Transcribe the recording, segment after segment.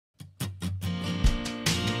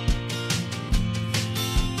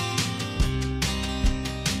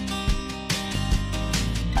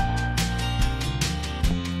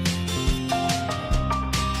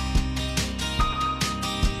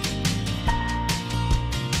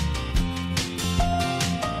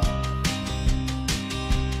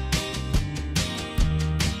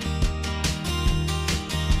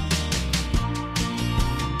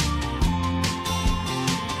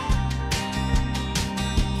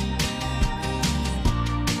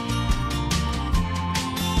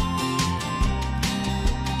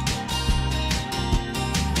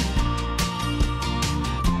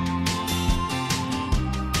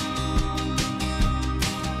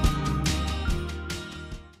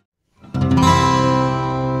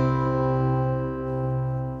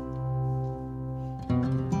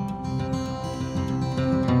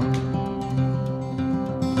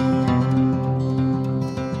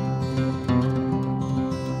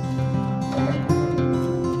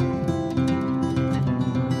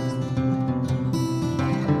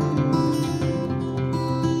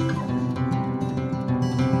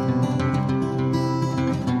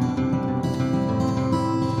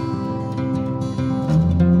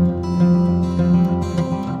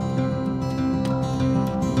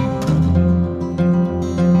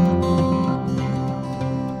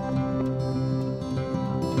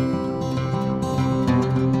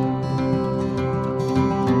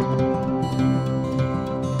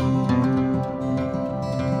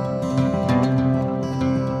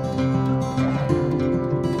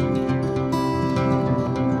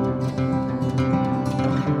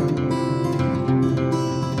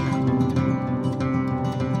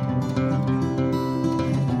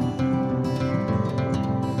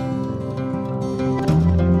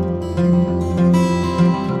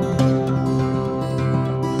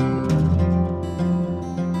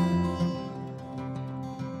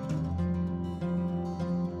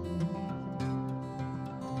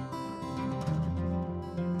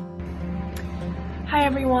Hi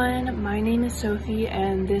everyone, my name is Sophie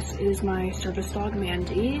and this is my service dog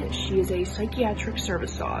Mandy. She is a psychiatric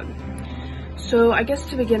service dog. So I guess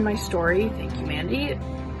to begin my story, thank you Mandy,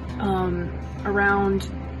 around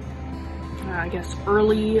I guess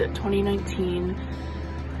early 2019,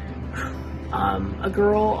 a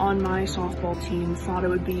girl on my softball team thought it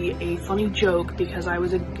would be a funny joke because I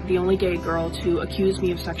was the only gay girl to accuse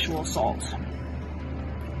me of sexual assault.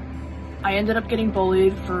 I ended up getting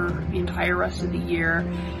bullied for the entire rest of the year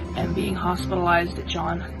and being hospitalized at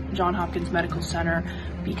John Hopkins Medical Center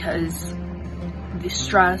because the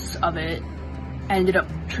stress of it ended up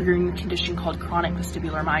triggering a condition called chronic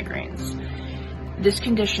vestibular migraines. This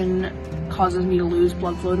condition causes me to lose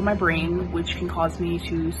blood flow to my brain, which can cause me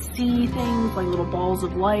to see things like little balls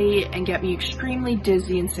of light and get me extremely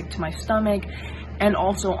dizzy and sick to my stomach, and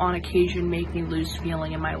also on occasion make me lose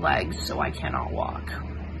feeling in my legs so I cannot walk.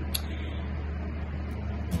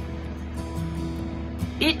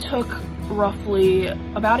 It took roughly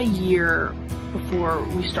about a year before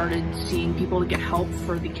we started seeing people to get help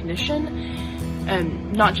for the condition,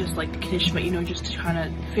 and not just like the condition, but just to kind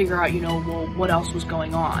of figure out, well, what else was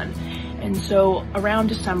going on. And so around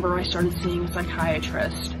December, I started seeing a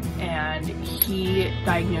psychiatrist, and he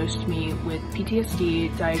diagnosed me with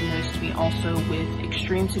PTSD, diagnosed me also with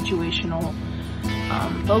extreme situational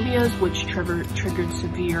phobias, which triggered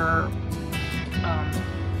severe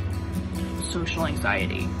social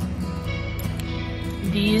anxiety.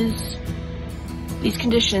 These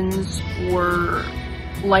conditions were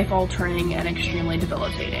life-altering and extremely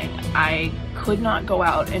debilitating. I could not go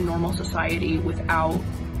out in normal society without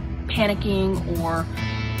panicking or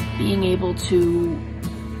being able to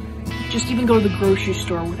just even go to the grocery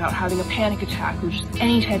store without having a panic attack or just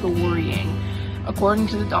any type of worrying. According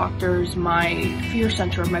to the doctors, my fear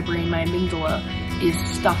center of my brain, my amygdala, is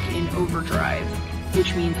stuck in overdrive,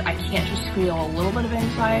 which means I can't just feel a little bit of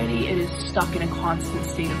anxiety, it is stuck in a constant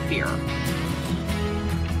state of fear.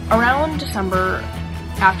 Around December,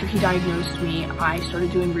 after he diagnosed me, I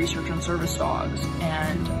started doing research on service dogs,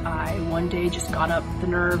 and I one day just got up the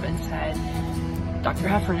nerve and said, Dr.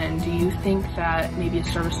 Heffernan, do you think that maybe a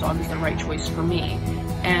service dog is the right choice for me?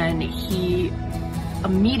 And he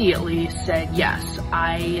immediately said, yes,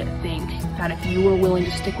 I think that if you were willing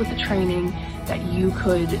to stick with the training, that you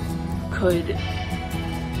could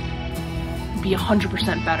be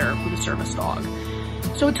 100% better with a service dog.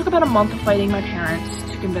 So it took about a month of fighting my parents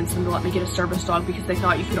to convince them to let me get a service dog because they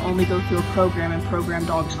thought you could only go through a program, and program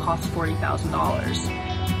dogs cost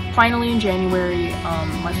 $40,000. Finally in January,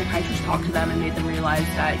 my psychiatrist talked to them and made them realize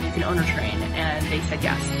that you can owner train, and they said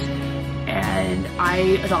yes. And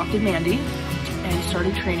I adopted Mandy and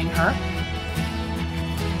started training her,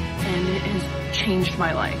 and it has changed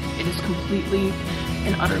my life. It has completely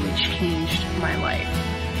and utterly changed my life.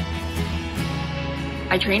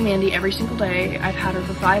 I train Mandy every single day. I've had her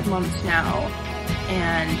for 5 months now,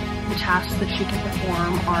 and the tasks that she can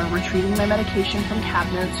perform are retrieving my medication from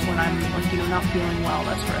cabinets when I'm not feeling well,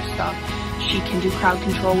 that sort of stuff. She can do crowd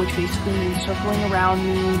control, which basically means circling around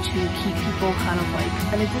me to keep people kind of like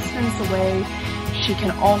at a distance away. She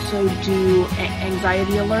can also do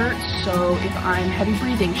anxiety alerts, so if I'm heavy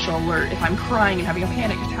breathing, she'll alert. If I'm crying and having a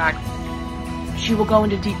panic attack, she will go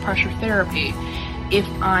into deep pressure therapy. If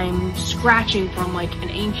I'm scratching from an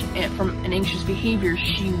anxious behavior,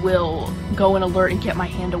 she will go and alert and get my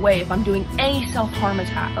hand away. If I'm doing any self-harm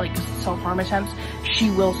attempts, she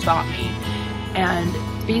will stop me. And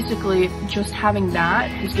basically, just having that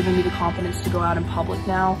has given me the confidence to go out in public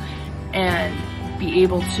now and be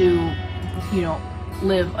able to,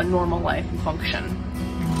 live a normal life and function.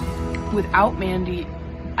 Without Mandy,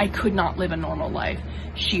 I could not live a normal life.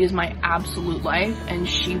 She is my absolute life, and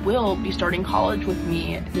she will be starting college with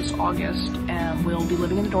me this August and will be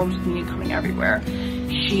living in the dorms with me and coming everywhere.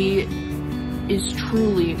 She is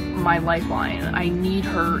truly my lifeline. I need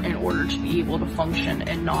her in order to be able to function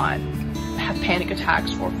and not have panic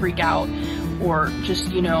attacks or freak out or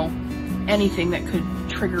just, anything that could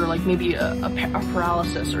trigger maybe a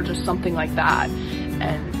paralysis or just something like that.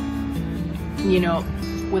 And,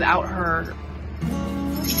 without her,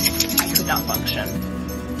 I could not function.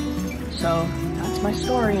 So that's my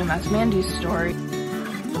story, and that's Mandy's story.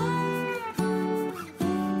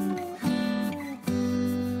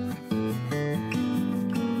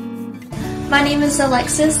 My name is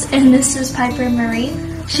Alexis, and this is Piper Marie.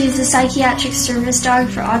 She's a psychiatric service dog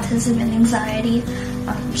for autism and anxiety.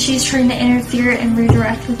 She's trained to interfere and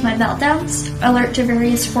redirect with my meltdowns, alert to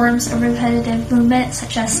various forms of repetitive movement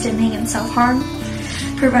such as stimming and self-harm,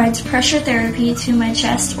 provides pressure therapy to my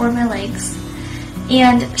chest or my legs,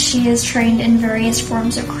 and she is trained in various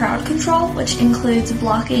forms of crowd control, which includes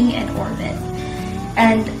blocking and orbit.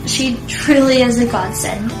 And she truly is a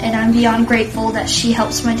godsend, and I'm beyond grateful that she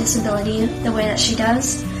helps my disability the way that she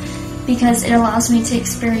does, because it allows me to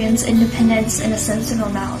experience independence and a sense of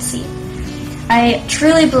normalcy. I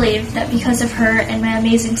truly believe that because of her and my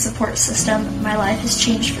amazing support system, my life has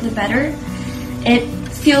changed for the better. It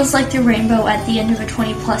feels like the rainbow at the end of a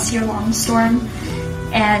 20-plus year long storm,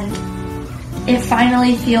 and it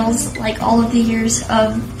finally feels like all of the years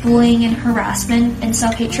of bullying and harassment and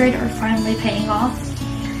self-hatred are finally paying off.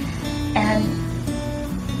 And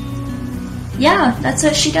yeah, that's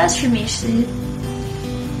what she does for me.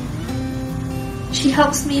 She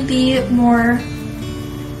helps me be more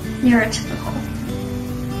neurotypical.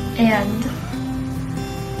 And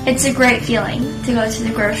it's a great feeling to go to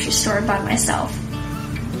the grocery store by myself.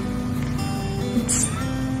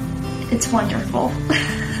 It's wonderful.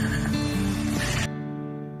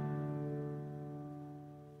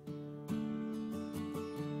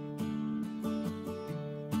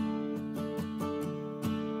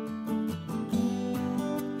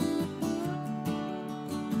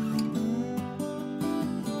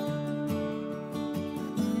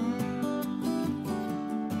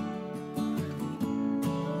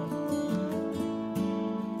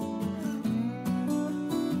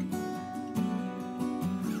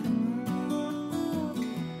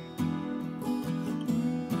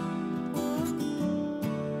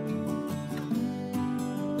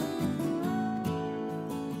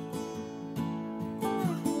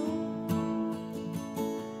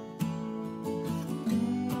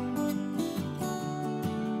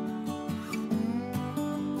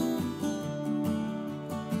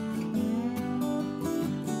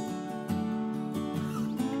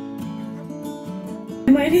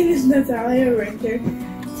 My name is Natasha.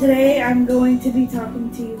 Today I'm going to be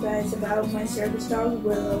talking to you guys about my service dog,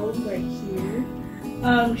 Willow, right here.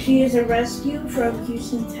 She is a rescue from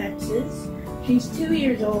Houston, Texas. She's 2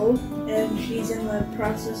 years old, and she's in the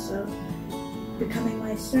process of becoming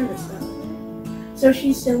my service dog. So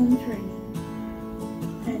she's still in training,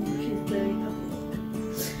 and she's very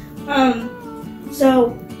puppy.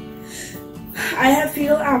 So I have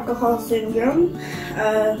fetal alcohol syndrome.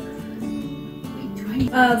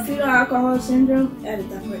 Fetal alcohol syndrome, edit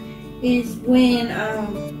that part, is when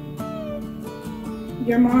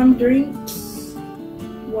your mom drinks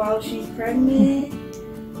while she's pregnant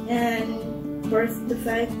and birth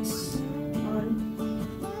defects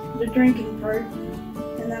on the drinking part,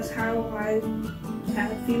 and that's how I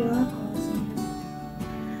have fetal alcohol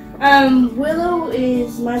syndrome. Willow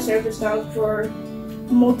is my service dog for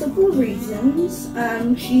multiple reasons.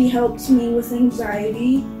 She helps me with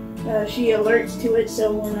anxiety. She alerts to it,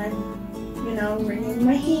 so when I'm, wringing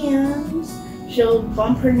my hands, she'll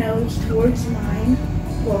bump her nose towards mine,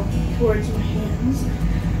 well, towards my hands.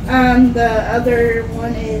 The other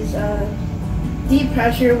one is deep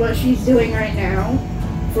pressure, what she's doing right now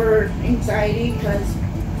for anxiety, because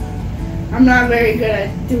I'm not very good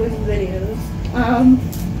at doing videos.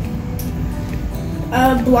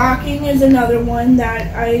 Blocking is another one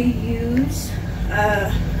that I use.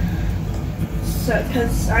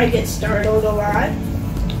 Because I get startled a lot,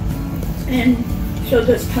 and she'll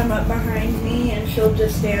just come up behind me, and she'll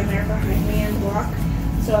just stand there behind me and block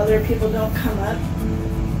so other people don't come up.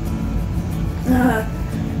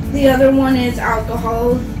 The other one is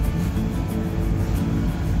alcohol.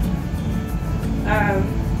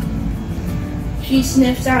 She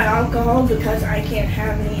sniffs out alcohol because I can't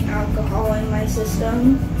have any alcohol in my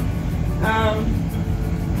system.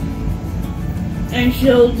 And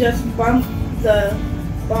she'll just bump the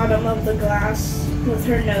bottom of the glass with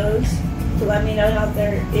her nose to let me know that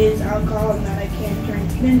there is alcohol and that I can't drink.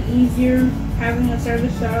 It's been easier having a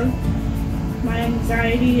service dog. My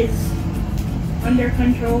anxiety is under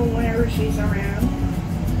control whenever she's around.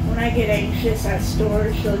 When I get anxious at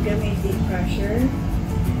stores, she'll give me deep pressure.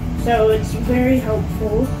 So it's very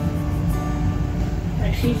helpful,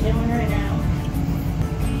 like she's doing right now.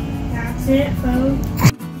 That's it, folks.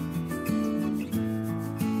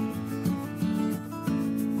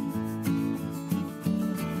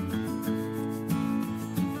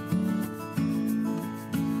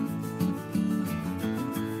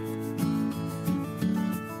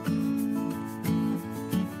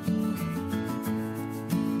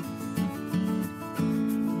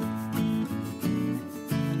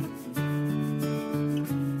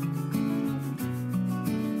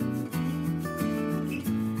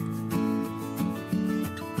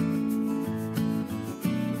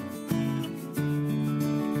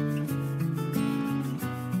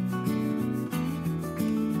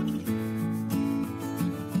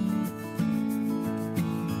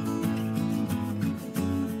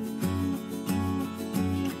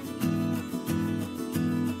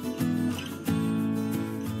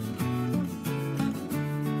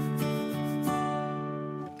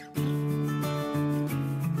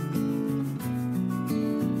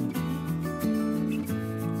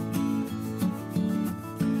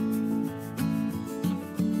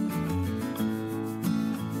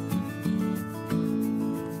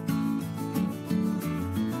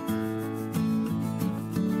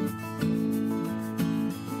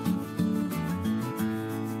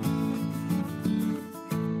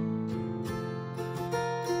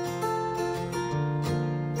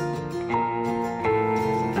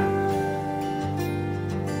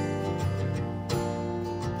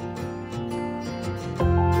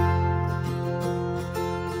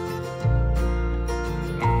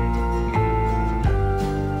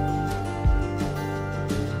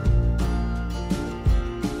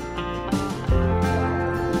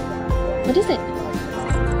 What is it?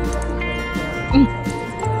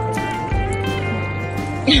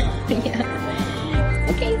 Yeah.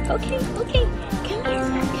 Okay. Come here.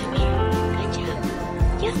 Good job.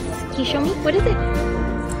 Yes. Can you show me? What is it?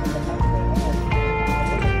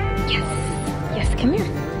 Yes. Come here.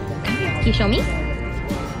 Can you show me?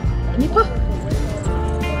 Give me a paw.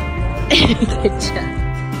 Good job.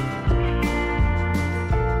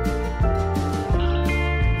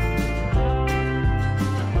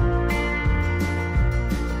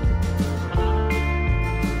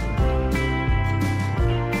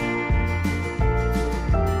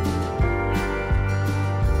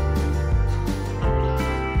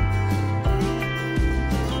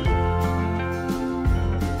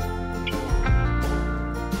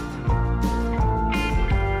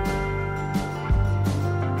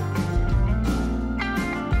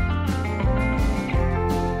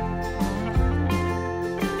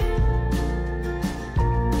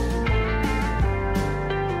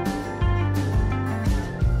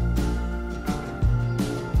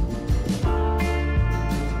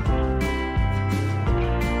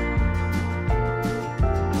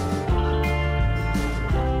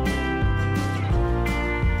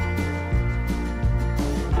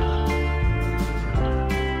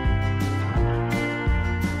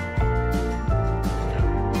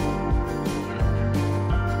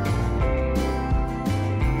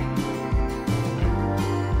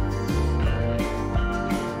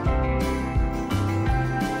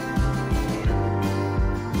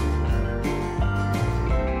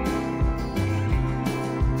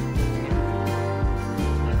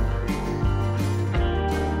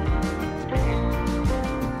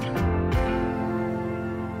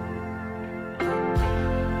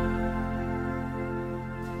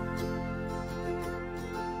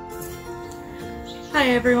 Hi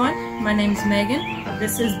everyone, my name's Megan.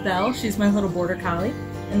 This is Belle, she's my little border collie,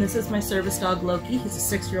 and this is my service dog Loki. He's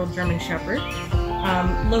a 6-year-old German Shepherd.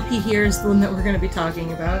 Loki here is the one that we're going to be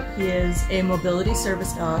talking about. He is a mobility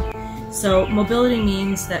service dog. So mobility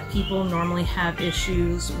means that people normally have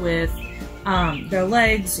issues with their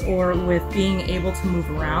legs or with being able to move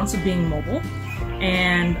around, so being mobile.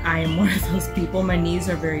 And I am one of those people. My knees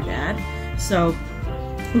are very bad. So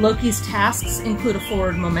Loki's tasks include a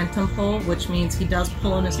forward momentum pull, which means he does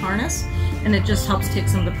pull in his harness, and it just helps take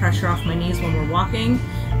some of the pressure off my knees when we're walking.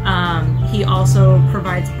 He also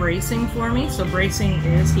provides bracing for me. So bracing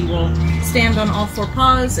is he will stand on all 4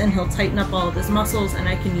 paws and he'll tighten up all of his muscles, and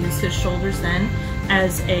I can use his shoulders then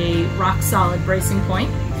as a rock solid bracing point.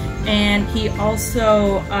 And he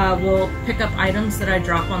also will pick up items that I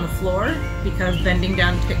drop on the floor, because bending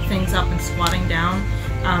down to pick things up and squatting down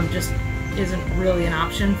just isn't really an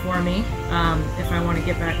option for me if I want to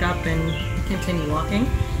get back up and continue walking.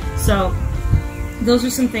 So those are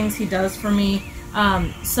some things he does for me.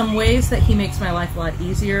 Some ways that he makes my life a lot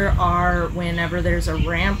easier are whenever there's a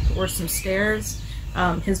ramp or some stairs.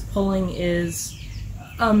 His pulling is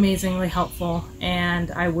amazingly helpful,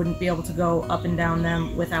 and I wouldn't be able to go up and down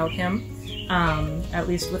them without him, at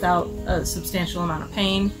least without a substantial amount of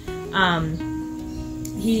pain.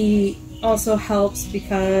 He also helps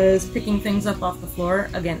because picking things up off the floor,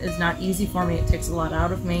 again, is not easy for me. It takes a lot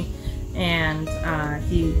out of me, and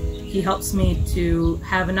he helps me to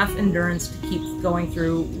have enough endurance to keep going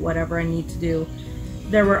through whatever I need to do.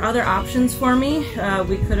 There were other options for me.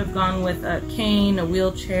 We could have gone with a cane, a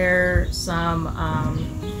wheelchair, some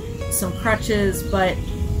crutches, but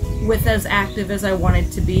with as active as I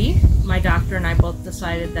wanted to be, my doctor and I both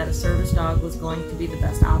decided that a service dog was going to be the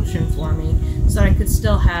best option for me, so I could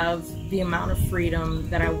still have the amount of freedom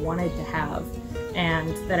that I wanted to have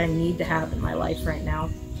and that I need to have in my life right now.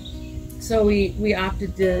 So we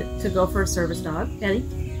opted to go for a service dog. Ellie?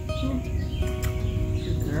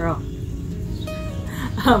 Good girl.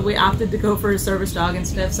 We opted to go for a service dog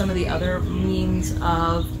instead of some of the other means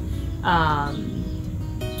of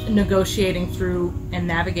negotiating through and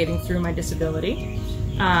navigating through my disability.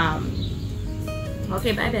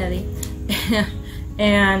 Okay, bye, Betty.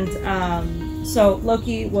 And so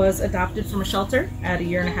Loki was adopted from a shelter at 1.5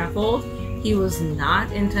 years old. He was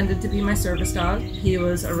not intended to be my service dog. He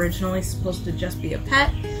was originally supposed to just be a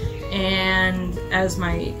pet, and as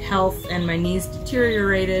my health and my knees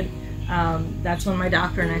deteriorated, that's when my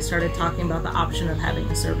doctor and I started talking about the option of having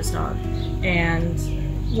a service dog.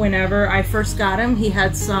 And whenever I first got him, he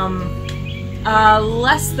had some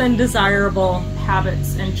less than desirable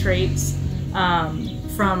habits and traits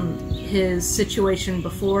from his situation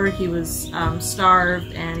before. He was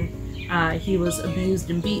starved, and he was abused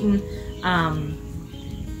and beaten,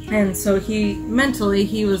 and so mentally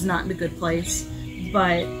he was not in a good place.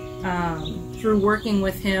 But through working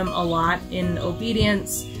with him a lot in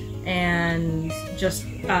obedience, and just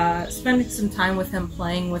spending some time with him,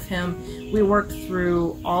 playing with him. We worked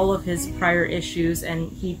through all of his prior issues,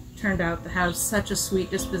 and he turned out to have such a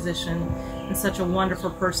sweet disposition and such a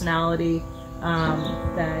wonderful personality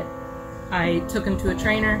that I took him to a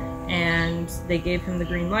trainer, and they gave him the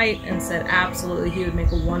green light and said absolutely he would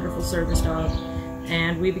make a wonderful service dog.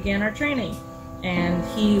 And we began our training, and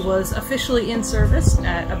he was officially in service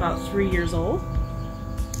at about 3 years old.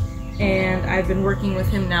 And I've been working with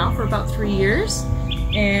him now for about 3 years,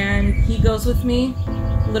 and he goes with me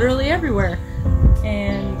literally everywhere,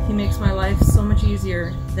 and he makes my life so much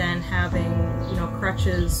easier than having, you know,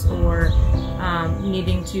 crutches or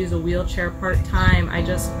needing to use a wheelchair part-time. I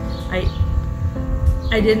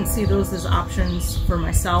didn't see those as options for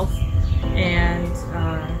myself, and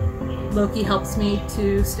Loki helps me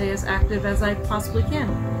to stay as active as I possibly can.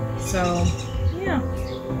 So yeah,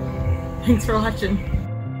 thanks for watching.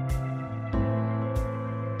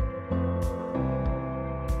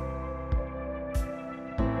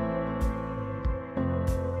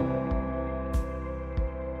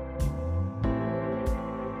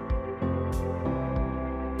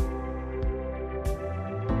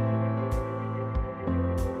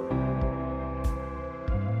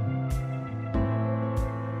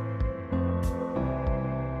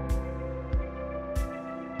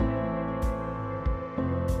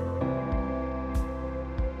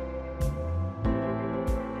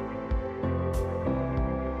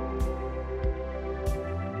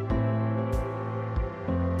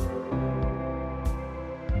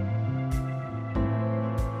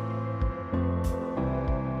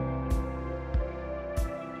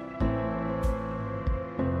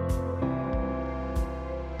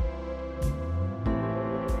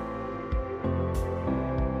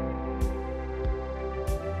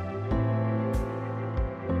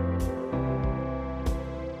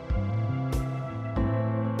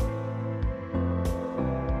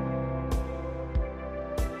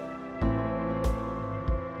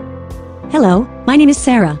 Hello, my name is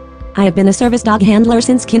Sarah. I have been a service dog handler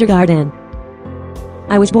since kindergarten.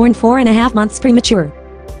 I was born 4.5 months premature.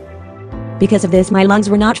 Because of this, my lungs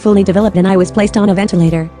were not fully developed and I was placed on a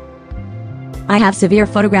ventilator. I have severe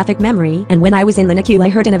photographic memory, and when I was in the NICU I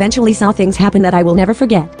heard and eventually saw things happen that I will never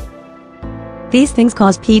forget. These things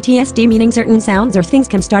cause PTSD, meaning certain sounds or things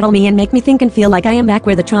can startle me and make me think and feel like I am back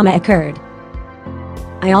where the trauma occurred.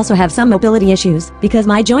 I also have some mobility issues, because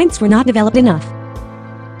my joints were not developed enough.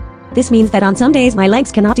 This means that on some days my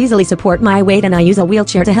legs cannot easily support my weight and I use a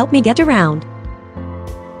wheelchair to help me get around.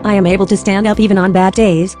 I am able to stand up even on bad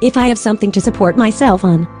days if I have something to support myself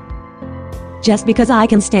on. Just because I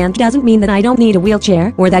can stand doesn't mean that I don't need a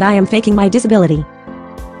wheelchair or that I am faking my disability.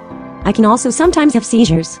 I can also sometimes have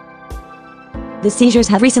seizures. The seizures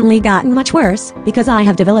have recently gotten much worse because I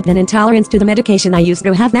have developed an intolerance to the medication I used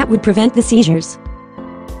to have that would prevent the seizures.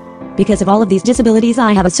 Because of all of these disabilities,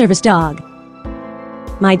 I have a service dog.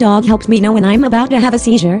 My dog helps me know when I'm about to have a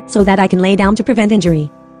seizure so that I can lay down to prevent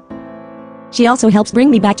injury. She also helps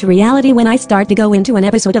bring me back to reality when I start to go into an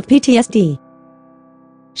episode of PTSD.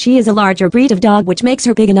 She is a larger breed of dog, which makes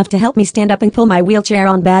her big enough to help me stand up and pull my wheelchair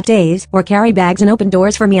on bad days or carry bags and open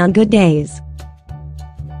doors for me on good days.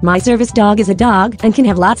 My service dog is a dog and can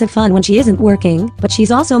have lots of fun when she isn't working, but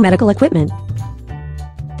she's also medical equipment.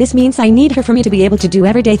 This means I need her for me to be able to do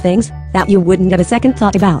everyday things that you wouldn't have a second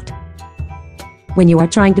thought about. When you are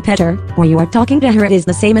trying to pet her, or you are talking to her, it is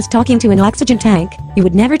the same as talking to an oxygen tank. You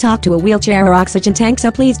would never talk to a wheelchair or oxygen tank,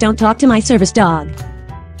 so please don't talk to my service dog.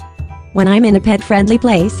 When I'm in a pet-friendly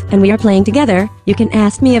place, and we are playing together, you can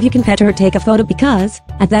ask me if you can pet her or take a photo, because,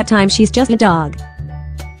 at that time she's just a dog.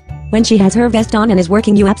 When she has her vest on and is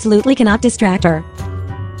working, you absolutely cannot distract her.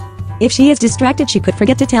 If she is distracted, she could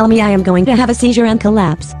forget to tell me I am going to have a seizure and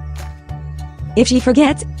collapse. If she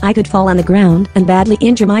forgets, I could fall on the ground and badly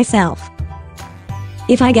injure myself.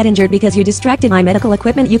 If I get injured because you distracted my medical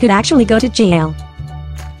equipment, you could actually go to jail.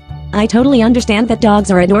 I totally understand that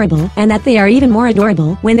dogs are adorable, and that they are even more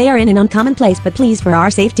adorable when they are in an uncommon place, but please, for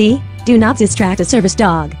our safety, do not distract a service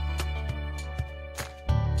dog.